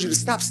encourage you to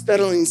stop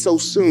settling so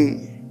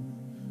soon.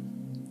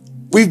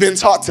 We've been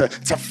taught to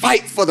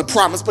fight for the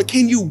promise, but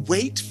can you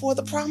wait for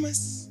the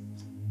promise?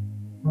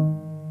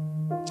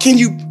 Can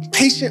you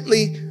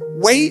patiently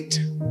wait?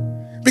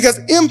 Because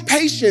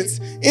impatience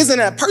isn't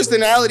a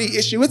personality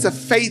issue, it's a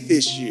faith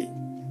issue.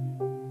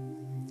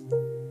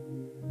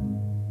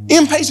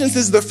 Impatience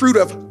is the fruit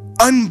of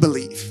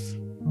unbelief,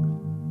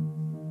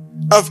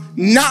 of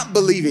not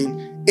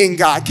believing in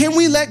God. Can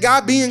we let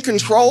God be in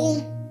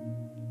control?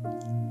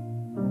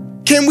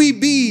 Can we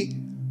be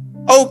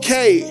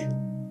okay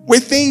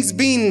with things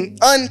being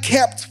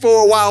unkept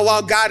for a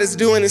while God is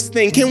doing his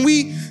thing? Can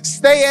we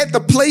stay at the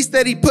place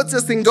that he puts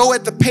us and go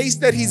at the pace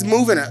that he's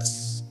moving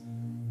us?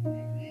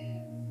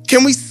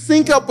 Can we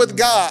sync up with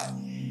God?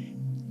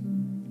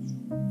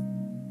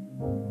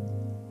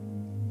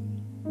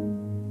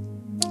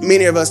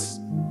 Many of us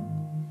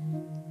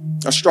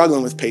are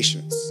struggling with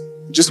patience,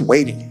 just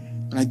waiting.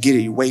 And I get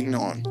it, you're waiting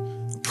on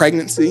a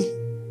pregnancy,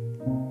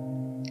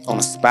 on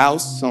a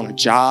spouse, on a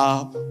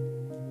job,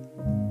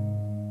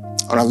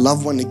 on a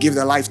loved one to give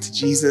their life to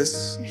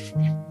Jesus,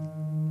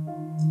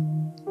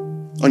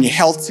 on your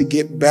health to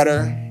get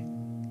better,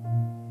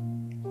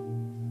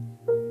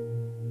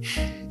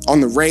 on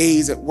the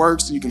raise at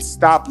work so you can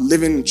stop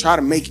living and try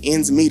to make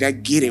ends meet. I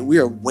get it. We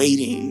are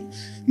waiting.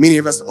 Many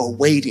of us are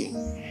waiting.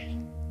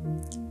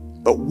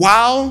 But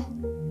while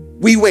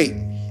we wait,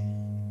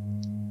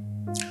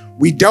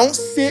 we don't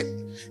sit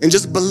and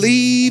just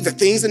believe that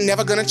things are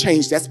never going to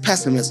change. That's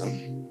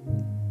pessimism.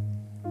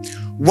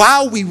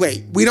 While we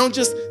wait, we don't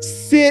just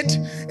sit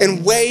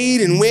and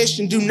wait and wish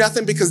and do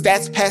nothing, because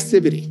that's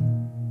passivity.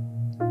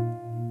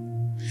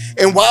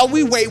 And while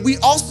we wait, we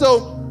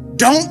also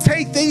don't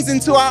take things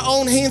into our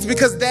own hands,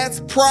 because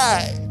that's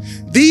pride.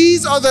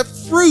 These are the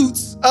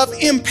fruits of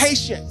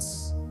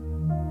impatience.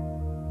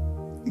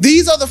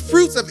 These are the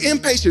fruits of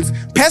impatience: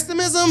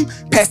 pessimism,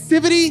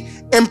 passivity,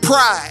 and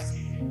pride.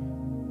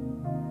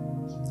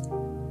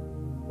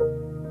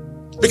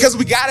 Because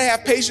we got to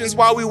have patience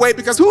while we wait,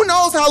 because who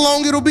knows how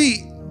long it'll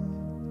be.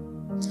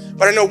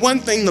 But I know one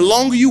thing: the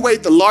longer you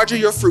wait, the larger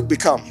your fruit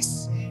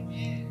becomes.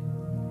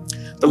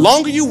 The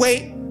longer you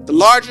wait, the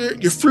larger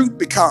your fruit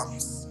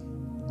becomes.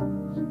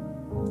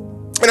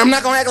 And I'm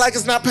not going to act like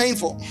it's not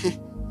painful.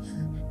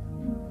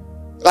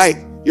 Like,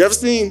 you ever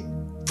seen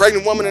a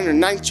pregnant woman in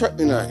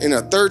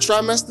her third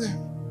trimester?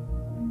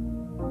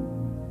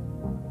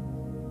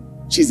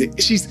 She's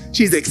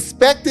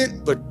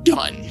expectant but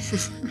done.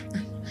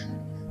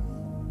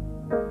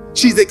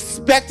 She's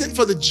expectant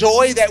for the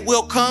joy that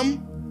will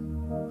come,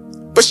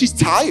 but she's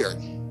tired.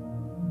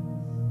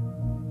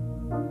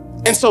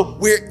 And so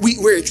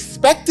we're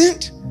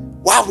expectant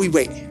while we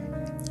wait.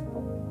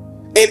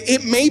 And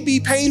it may be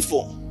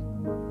painful.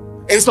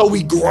 And so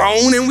we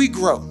groan and we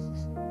grow.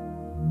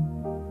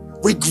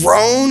 We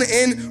groan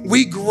and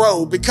we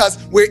grow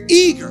because we're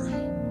eager.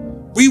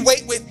 We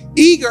wait with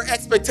eager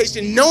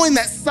expectation, knowing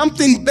that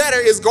something better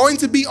is going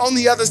to be on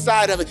the other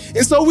side of it.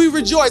 And so we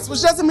rejoice,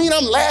 which doesn't mean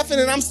I'm laughing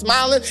and I'm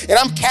smiling and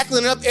I'm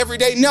cackling up every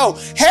day. No,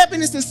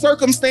 happiness is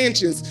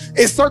circumstantial.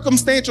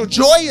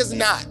 Joy is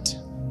not.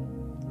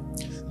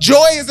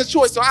 Joy is a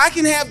choice. So I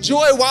can have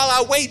joy while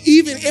I wait,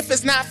 even if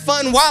it's not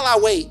fun while I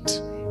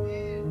wait.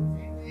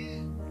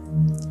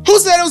 Who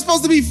said it was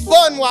supposed to be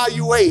fun while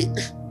you wait?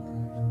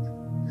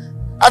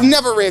 I've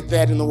never read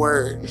that in the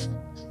Word.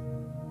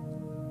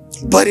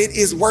 But it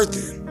is worth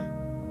it.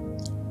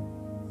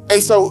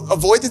 And so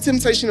avoid the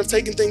temptation of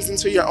taking things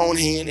into your own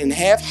hand and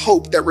have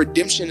hope that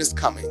redemption is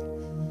coming,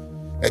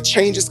 that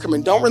change is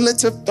coming. Don't relent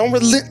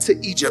to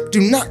Egypt. Do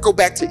not go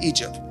back to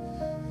Egypt.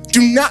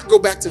 Do not go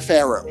back to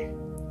Pharaoh.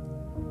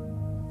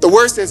 The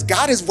word says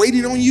God is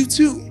waiting on you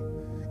too.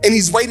 And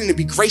he's waiting to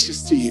be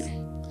gracious to you,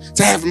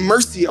 to have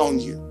mercy on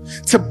you,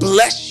 to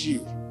bless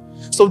you.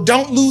 So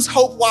don't lose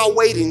hope while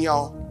waiting,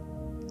 y'all.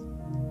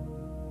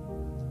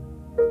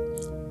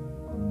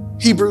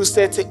 Hebrews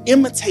said to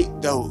imitate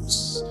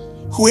those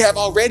who have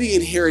already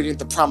inherited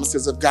the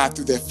promises of God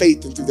through their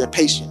faith and through their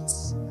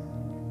patience.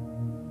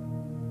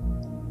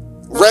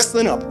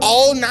 Wrestling up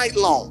all night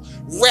long,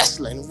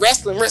 wrestling,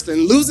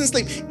 losing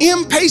sleep.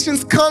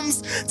 Impatience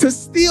comes to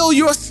steal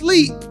your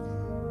sleep.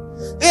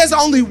 There's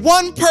only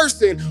one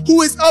person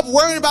who is up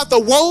worrying about the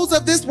woes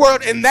of this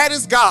world, and that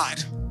is God.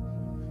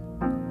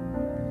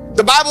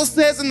 The Bible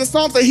says in the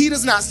Psalms that he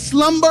does not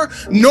slumber,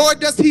 nor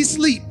does he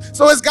sleep.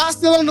 So is God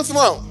still on the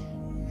throne?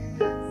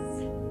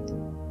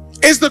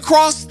 Is the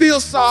cross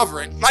still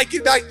sovereign? Like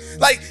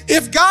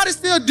if God is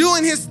still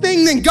doing his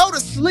thing, then go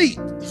to sleep.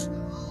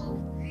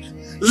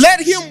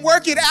 Let him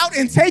work it out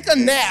and take a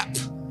nap.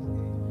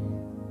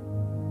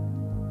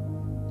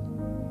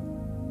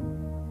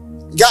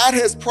 God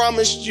has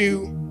promised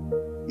you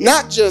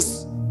not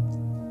just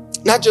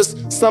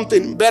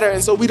something better.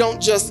 And so we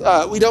don't just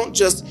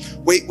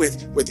wait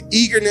with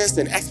eagerness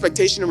and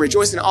expectation and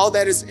rejoicing. All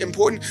that is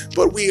important,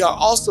 but we are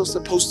also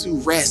supposed to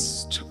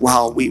rest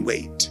while we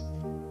wait.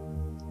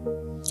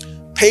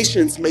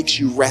 Patience makes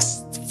you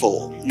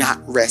restful, not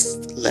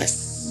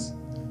restless.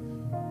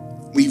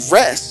 We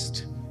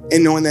rest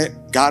in knowing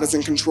that God is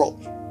in control,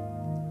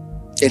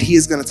 that he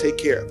is going to take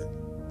care of it.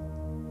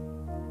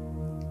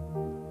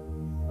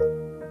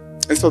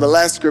 And so the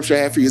last scripture I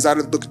have for you is out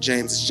of the book of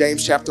James. It's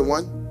James chapter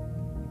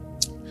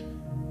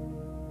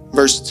 1,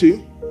 verse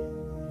 2.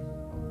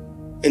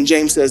 And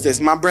James says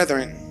this, "My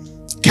brethren,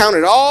 count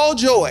it all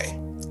joy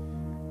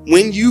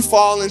when you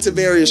fall into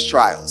various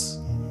trials,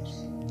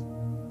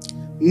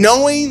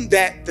 knowing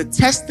that the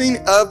testing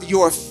of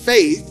your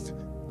faith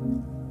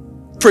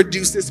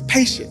produces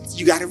patience."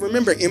 You got to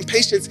remember,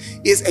 impatience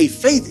is a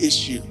faith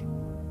issue.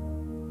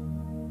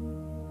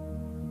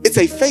 It's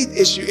a faith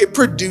issue. It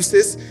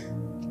produces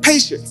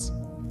patience.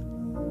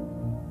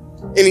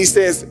 And he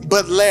says,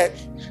 but let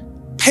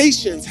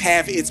patience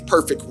have its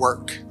perfect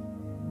work.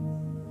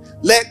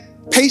 Let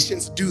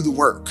patience do the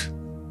work.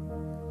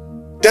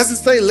 Doesn't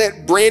say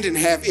let Brandon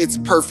have its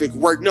perfect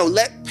work. No,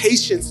 let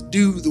patience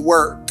do the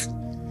work.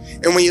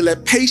 And when you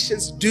let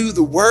patience do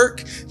the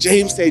work,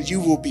 James said you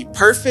will be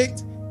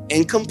perfect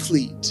and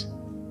complete,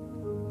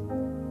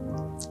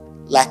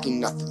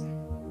 lacking nothing.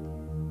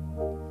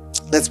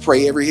 Let's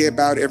pray. Every head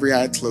bowed, every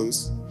eye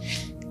closed.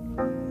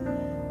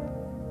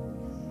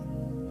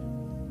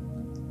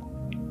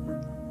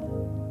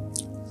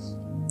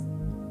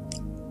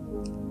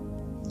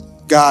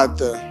 God,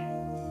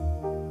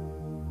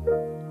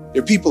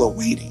 your people are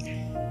waiting.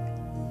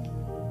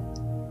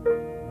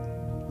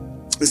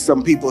 There's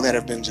some people that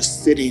have been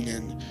just sitting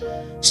in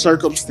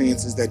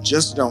circumstances that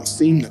just don't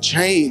seem to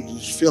change.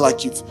 You feel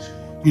like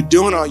you're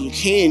doing all you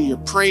can. You're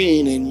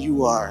praying and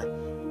you are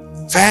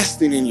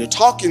fasting and you're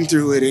talking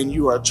through it and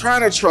you are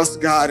trying to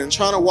trust God and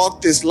trying to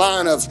walk this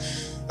line of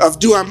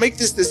do I make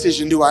this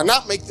decision? Do I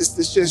not make this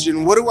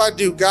decision? What do I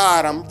do?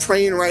 God, I'm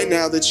praying right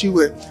now that you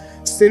would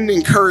send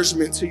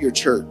encouragement to your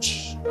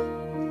church.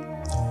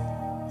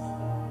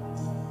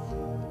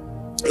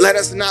 Let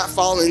us not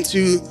fall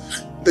into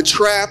the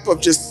trap of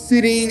just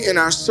sitting in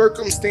our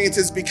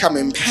circumstances,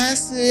 becoming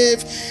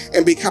passive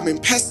and becoming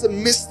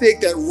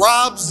pessimistic that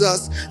robs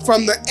us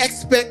from the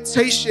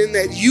expectation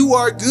that you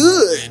are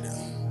good.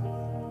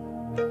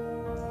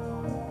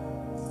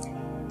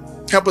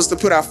 Help us to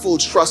put our full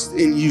trust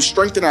in you.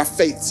 Strengthen our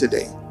faith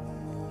today.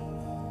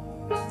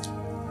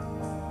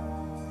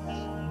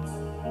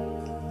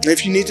 And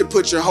if you need to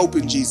put your hope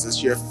in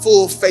Jesus, your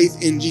full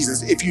faith in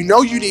Jesus, if you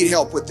know you need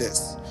help with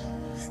this,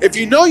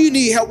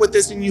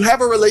 and you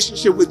have a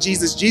relationship with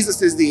Jesus,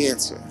 Jesus is the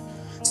answer.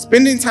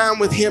 Spending time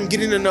with him,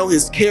 getting to know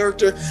his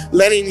character,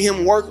 letting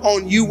him work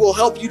on you will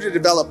help you to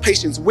develop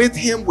patience with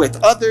him, with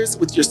others,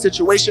 with your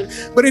situation.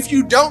 But if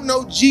you don't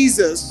know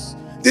Jesus,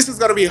 this is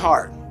going to be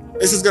hard.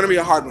 This is going to be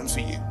a hard one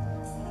for you.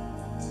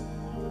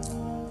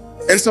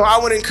 And so I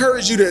would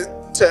encourage you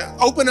to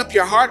open up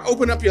your heart,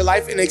 open up your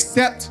life, and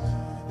accept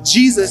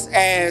Jesus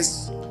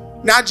as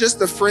not just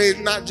a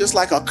friend, not just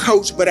like a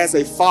coach, but as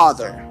a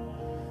father,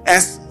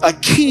 as a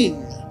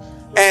king,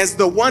 as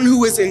the one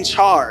who is in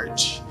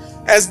charge,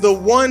 as the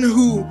one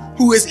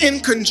who is in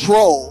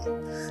control,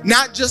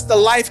 not just the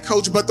life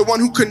coach, but the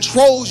one who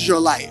controls your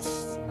life.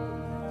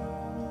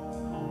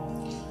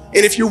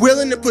 And if you're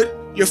willing to put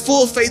your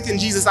full faith in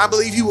Jesus, I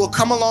believe he will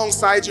come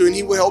alongside you and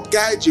he will help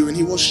guide you and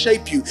he will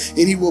shape you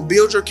and he will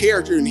build your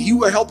character and he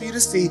will help you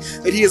to see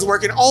that he is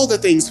working all the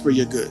things for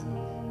your good.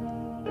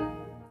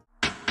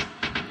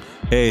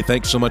 Hey,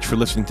 thanks so much for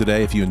listening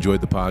today. If you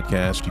enjoyed the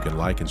podcast, you can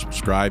like and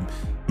subscribe.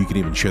 You can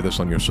even share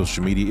this on your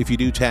social media. If you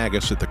do, tag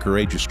us at The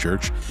Courageous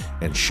Church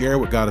and share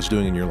what God is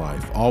doing in your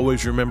life.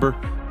 Always remember,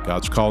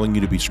 God's calling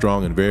you to be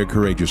strong and very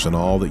courageous in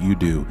all that you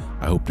do.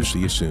 I hope to see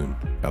you soon.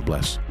 God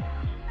bless.